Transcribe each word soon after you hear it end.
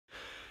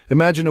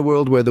Imagine a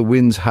world where the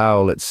winds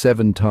howl at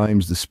 7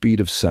 times the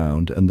speed of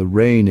sound and the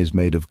rain is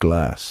made of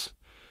glass.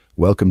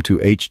 Welcome to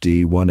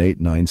HD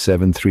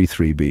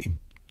 189733b.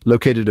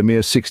 Located a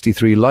mere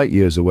 63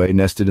 light-years away,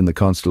 nested in the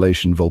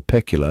constellation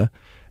Vulpecula,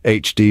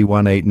 HD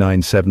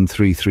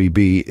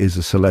 189733b is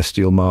a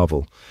celestial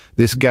marvel.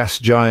 This gas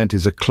giant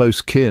is a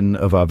close kin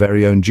of our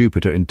very own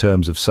Jupiter in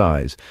terms of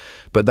size.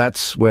 But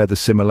that's where the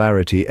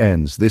similarity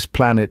ends. This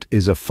planet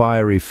is a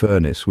fiery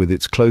furnace with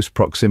its close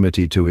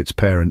proximity to its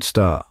parent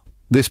star.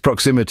 This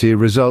proximity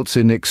results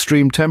in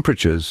extreme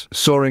temperatures,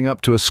 soaring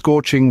up to a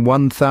scorching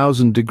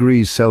 1,000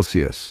 degrees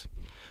Celsius.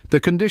 The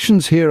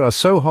conditions here are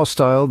so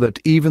hostile that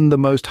even the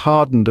most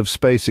hardened of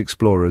space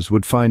explorers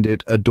would find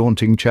it a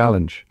daunting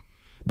challenge.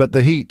 But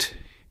the heat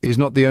is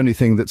not the only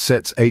thing that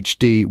sets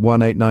HD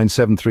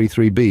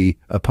 189733b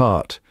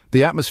apart.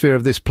 The atmosphere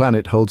of this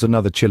planet holds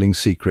another chilling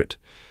secret: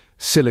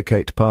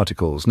 silicate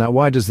particles. Now,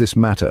 why does this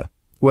matter?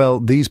 Well,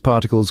 these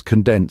particles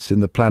condense in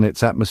the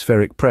planet's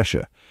atmospheric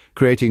pressure,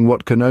 creating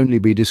what can only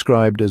be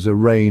described as a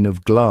rain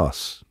of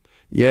glass.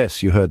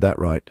 Yes, you heard that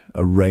right,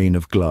 a rain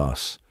of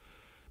glass.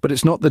 But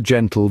it's not the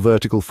gentle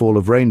vertical fall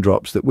of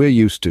raindrops that we're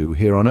used to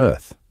here on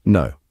Earth.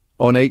 No.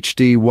 On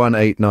HD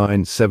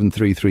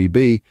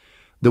 189733b,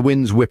 the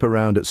winds whip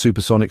around at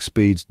supersonic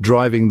speeds,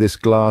 driving this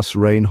glass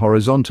rain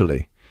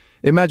horizontally.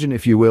 Imagine,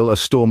 if you will, a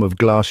storm of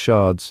glass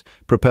shards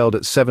propelled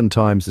at 7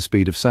 times the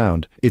speed of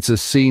sound. It's a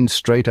scene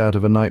straight out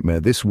of a nightmare.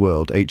 This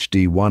world,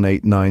 HD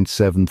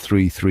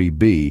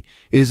 189733b,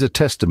 is a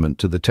testament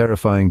to the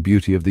terrifying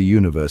beauty of the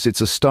universe. It's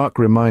a stark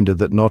reminder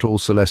that not all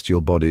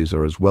celestial bodies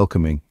are as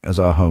welcoming as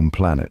our home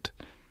planet.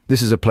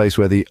 This is a place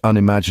where the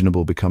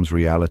unimaginable becomes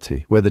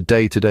reality, where the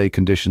day-to-day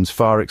conditions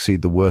far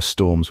exceed the worst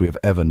storms we have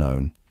ever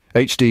known.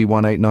 HD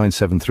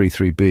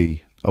 189733b,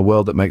 a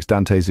world that makes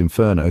Dante's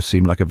Inferno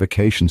seem like a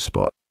vacation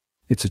spot.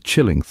 It's a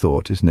chilling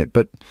thought, isn't it?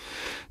 But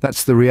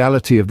that's the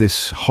reality of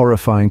this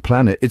horrifying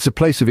planet. It's a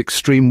place of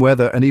extreme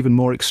weather and even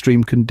more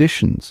extreme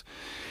conditions.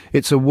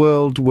 It's a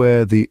world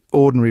where the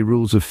ordinary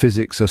rules of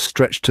physics are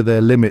stretched to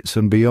their limits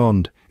and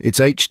beyond. It's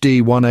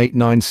HD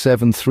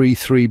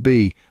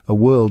 189733b, a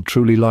world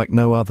truly like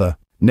no other.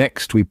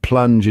 Next, we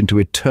plunge into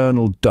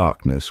eternal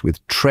darkness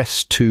with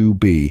Tres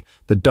 2b,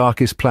 the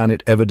darkest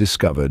planet ever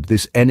discovered.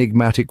 This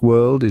enigmatic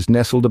world is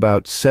nestled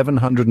about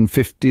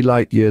 750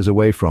 light-years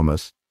away from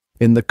us,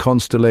 in the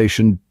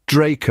constellation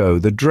Draco,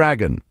 the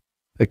dragon.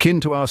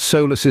 Akin to our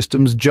solar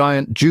system's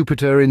giant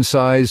Jupiter in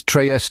size,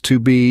 Tres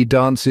 2b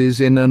dances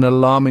in an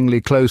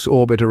alarmingly close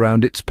orbit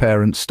around its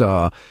parent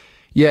star.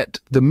 Yet,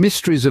 the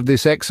mysteries of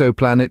this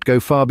exoplanet go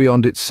far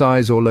beyond its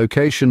size or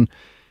location.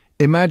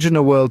 Imagine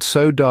a world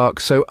so dark,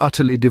 so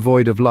utterly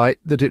devoid of light,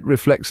 that it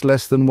reflects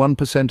less than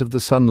 1% of the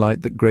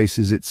sunlight that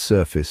graces its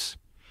surface.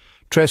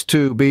 Tres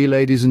 2b,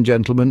 ladies and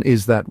gentlemen,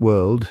 is that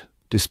world.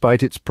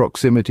 Despite its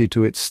proximity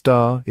to its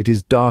star, it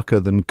is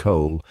darker than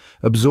coal,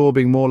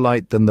 absorbing more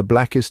light than the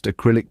blackest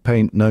acrylic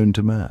paint known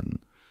to man.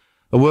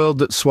 A world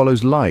that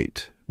swallows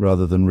light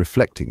rather than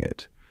reflecting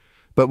it.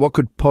 But what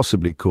could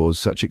possibly cause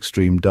such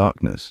extreme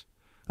darkness?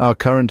 Our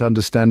current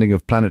understanding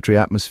of planetary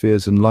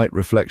atmospheres and light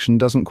reflection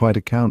doesn't quite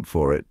account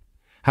for it.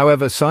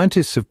 However,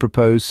 scientists have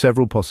proposed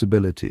several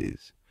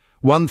possibilities.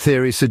 One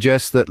theory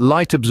suggests that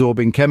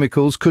light-absorbing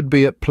chemicals could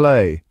be at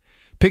play.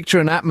 Picture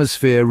an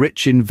atmosphere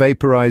rich in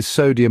vaporized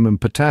sodium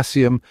and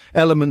potassium,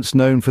 elements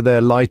known for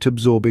their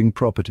light-absorbing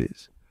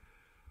properties.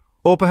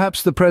 Or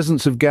perhaps the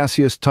presence of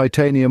gaseous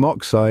titanium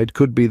oxide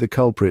could be the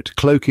culprit,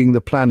 cloaking the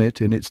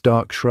planet in its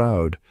dark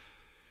shroud.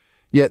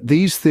 Yet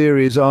these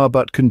theories are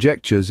but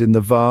conjectures in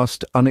the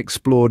vast,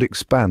 unexplored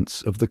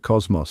expanse of the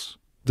cosmos.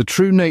 The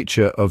true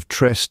nature of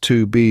Tres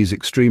 2b's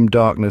extreme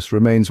darkness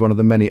remains one of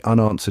the many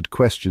unanswered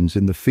questions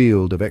in the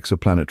field of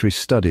exoplanetary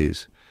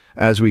studies.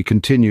 As we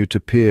continue to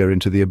peer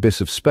into the abyss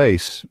of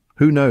space,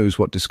 who knows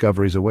what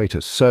discoveries await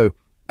us? So,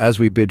 as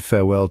we bid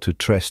farewell to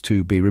Tres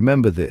 2b,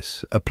 remember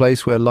this: a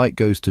place where light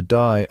goes to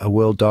die, a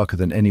world darker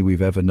than any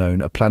we've ever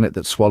known, a planet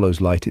that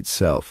swallows light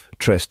itself.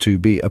 Tres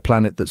 2b, a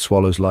planet that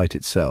swallows light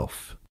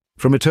itself.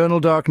 From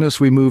eternal darkness,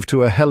 we move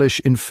to a hellish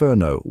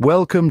inferno.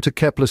 Welcome to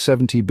Kepler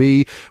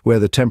 70b, where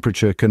the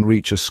temperature can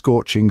reach a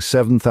scorching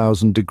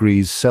 7,000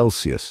 degrees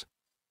Celsius.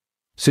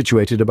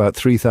 Situated about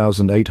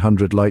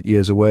 3,800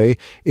 light-years away,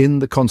 in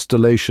the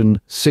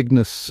constellation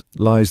Cygnus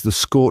lies the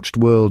scorched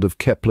world of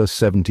Kepler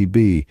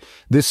 70b.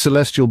 This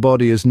celestial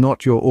body is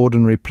not your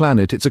ordinary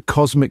planet. It's a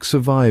cosmic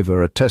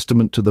survivor, a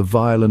testament to the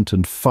violent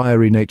and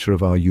fiery nature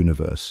of our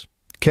universe.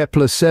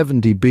 Kepler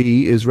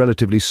 70b is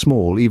relatively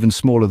small, even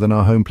smaller than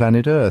our home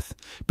planet Earth.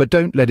 But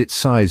don't let its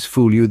size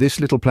fool you. This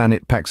little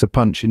planet packs a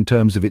punch in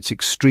terms of its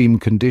extreme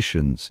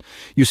conditions.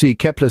 You see,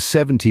 Kepler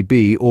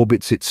 70b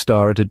orbits its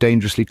star at a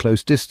dangerously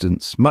close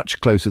distance,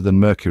 much closer than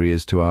Mercury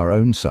is to our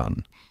own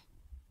sun.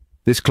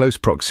 This close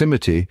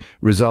proximity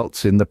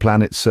results in the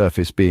planet's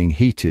surface being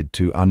heated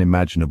to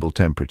unimaginable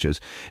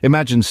temperatures.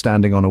 Imagine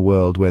standing on a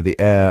world where the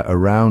air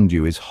around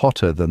you is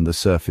hotter than the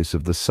surface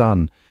of the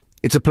sun.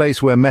 It's a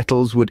place where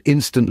metals would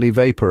instantly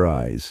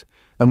vaporize,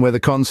 and where the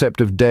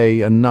concept of day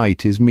and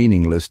night is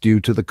meaningless due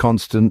to the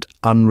constant,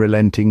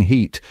 unrelenting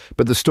heat.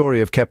 But the story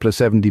of Kepler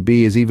 70b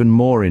is even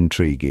more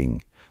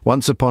intriguing.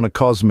 Once upon a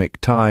cosmic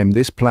time,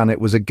 this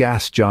planet was a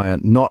gas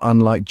giant not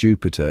unlike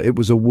Jupiter. It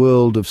was a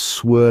world of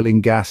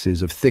swirling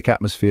gases, of thick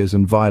atmospheres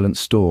and violent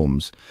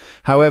storms.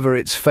 However,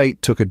 its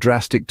fate took a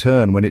drastic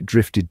turn when it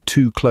drifted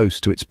too close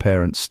to its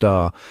parent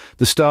star.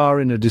 The star,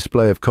 in a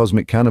display of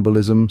cosmic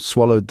cannibalism,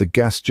 swallowed the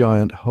gas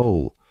giant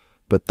whole.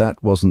 But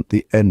that wasn't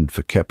the end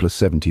for Kepler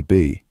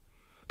 70b.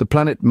 The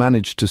planet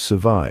managed to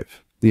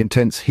survive. The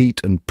intense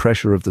heat and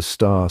pressure of the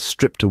star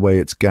stripped away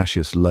its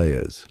gaseous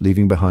layers,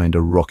 leaving behind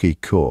a rocky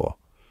core.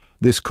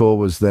 This core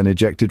was then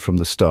ejected from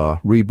the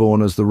star,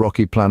 reborn as the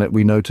rocky planet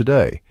we know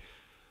today.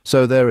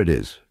 So there it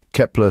is,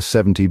 Kepler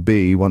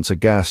 70b, once a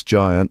gas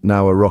giant,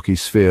 now a rocky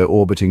sphere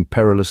orbiting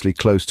perilously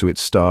close to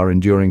its star,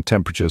 enduring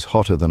temperatures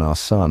hotter than our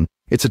sun.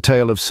 It's a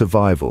tale of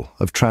survival,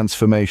 of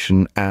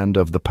transformation, and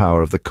of the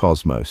power of the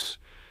cosmos.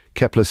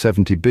 Kepler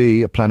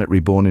 70b, a planet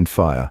reborn in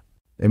fire.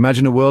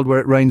 Imagine a world where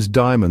it rains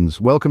diamonds.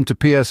 Welcome to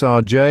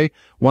PSR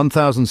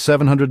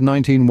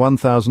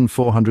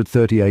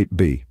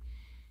J1719-1438b.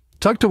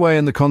 Tucked away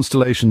in the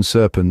constellation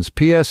Serpens,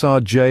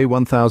 PSR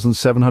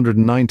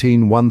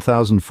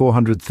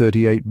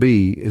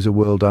J1719-1438b is a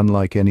world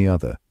unlike any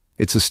other.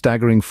 It's a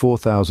staggering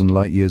 4,000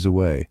 light-years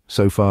away,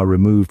 so far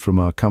removed from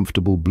our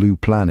comfortable blue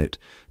planet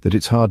that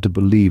it's hard to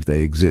believe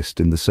they exist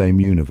in the same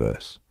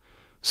universe.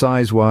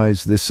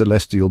 Size-wise, this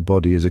celestial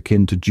body is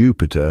akin to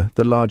Jupiter,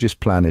 the largest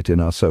planet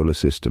in our solar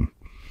system.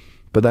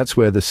 But that's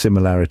where the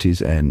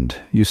similarities end.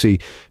 You see,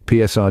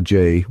 PSR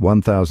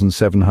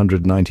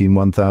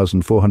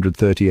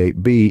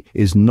J1719-1438b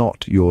is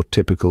not your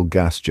typical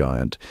gas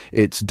giant.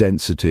 Its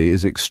density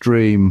is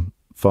extreme,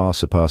 far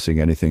surpassing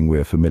anything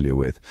we're familiar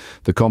with.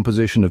 The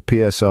composition of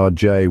PSR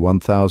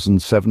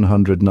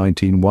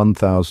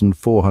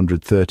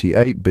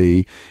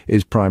J1719-1438b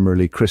is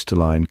primarily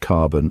crystalline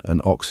carbon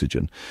and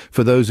oxygen.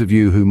 For those of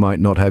you who might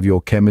not have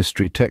your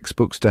chemistry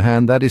textbooks to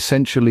hand, that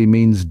essentially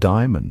means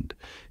diamond.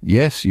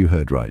 Yes, you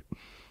heard right.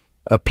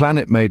 A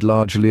planet made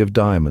largely of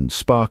diamonds,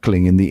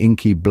 sparkling in the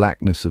inky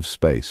blackness of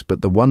space.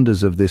 But the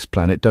wonders of this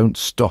planet don't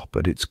stop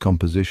at its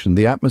composition.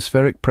 The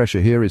atmospheric pressure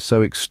here is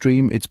so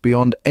extreme, it's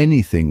beyond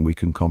anything we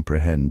can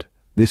comprehend.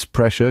 This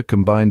pressure,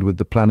 combined with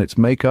the planet's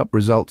makeup,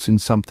 results in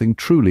something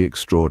truly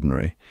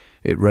extraordinary.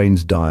 It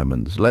rains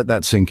diamonds. Let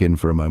that sink in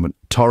for a moment.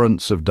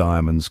 Torrents of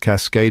diamonds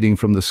cascading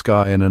from the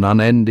sky in an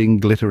unending,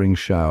 glittering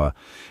shower.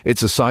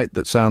 It's a sight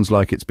that sounds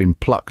like it's been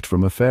plucked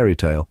from a fairy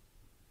tale.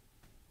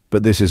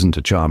 But this isn't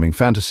a charming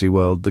fantasy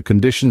world. The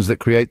conditions that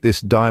create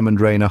this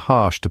diamond rain are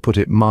harsh, to put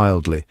it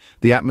mildly.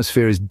 The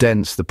atmosphere is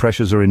dense, the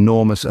pressures are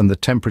enormous, and the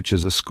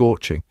temperatures are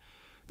scorching.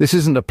 This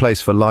isn't a place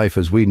for life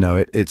as we know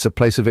it. It's a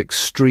place of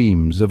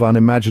extremes, of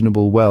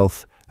unimaginable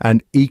wealth,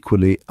 and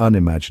equally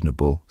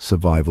unimaginable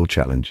survival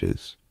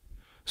challenges.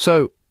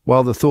 So,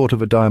 while the thought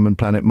of a diamond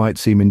planet might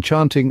seem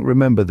enchanting,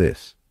 remember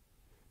this.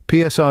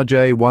 PSR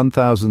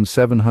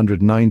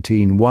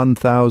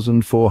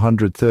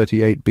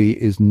J1719-1438b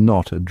is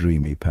not a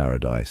dreamy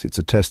paradise. It's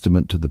a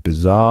testament to the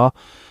bizarre,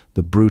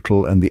 the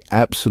brutal, and the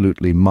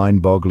absolutely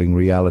mind-boggling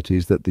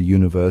realities that the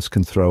universe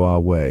can throw our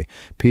way.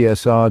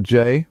 PSR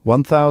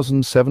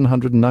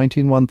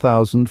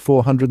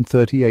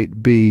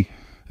J1719-1438b,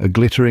 a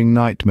glittering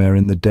nightmare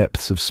in the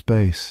depths of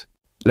space.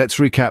 Let's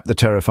recap the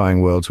terrifying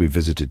worlds we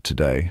visited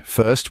today.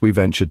 First, we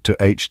ventured to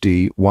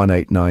HD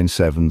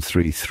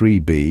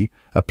 189733b,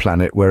 a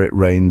planet where it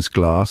rains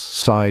glass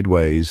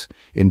sideways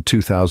in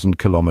 2,000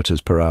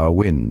 km/h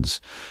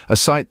winds, a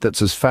sight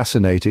that's as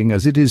fascinating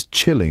as it is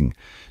chilling.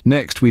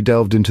 Next, we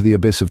delved into the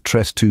abyss of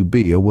TRES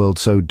 2b, a world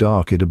so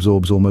dark it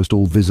absorbs almost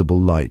all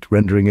visible light,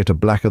 rendering it a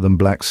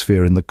blacker-than-black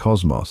sphere in the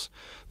cosmos.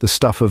 The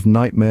stuff of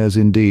nightmares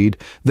indeed.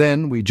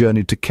 Then we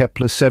journeyed to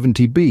Kepler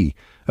 70b,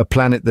 a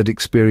planet that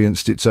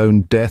experienced its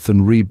own death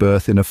and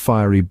rebirth in a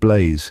fiery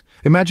blaze.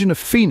 Imagine a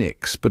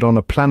phoenix, but on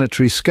a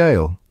planetary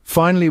scale.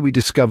 Finally, we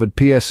discovered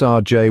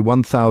PSR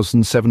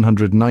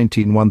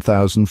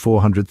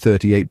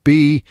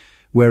J1719-1438b,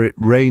 where it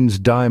rains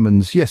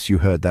diamonds. Yes, you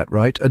heard that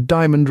right, a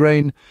diamond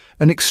rain,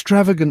 an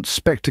extravagant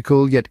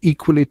spectacle, yet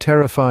equally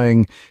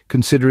terrifying,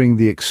 considering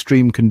the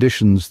extreme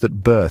conditions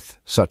that birth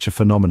such a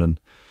phenomenon.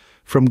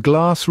 From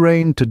glass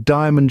rain to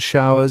diamond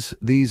showers,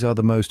 these are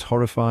the most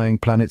horrifying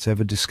planets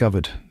ever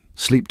discovered.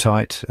 Sleep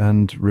tight,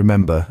 and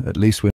remember, at least we're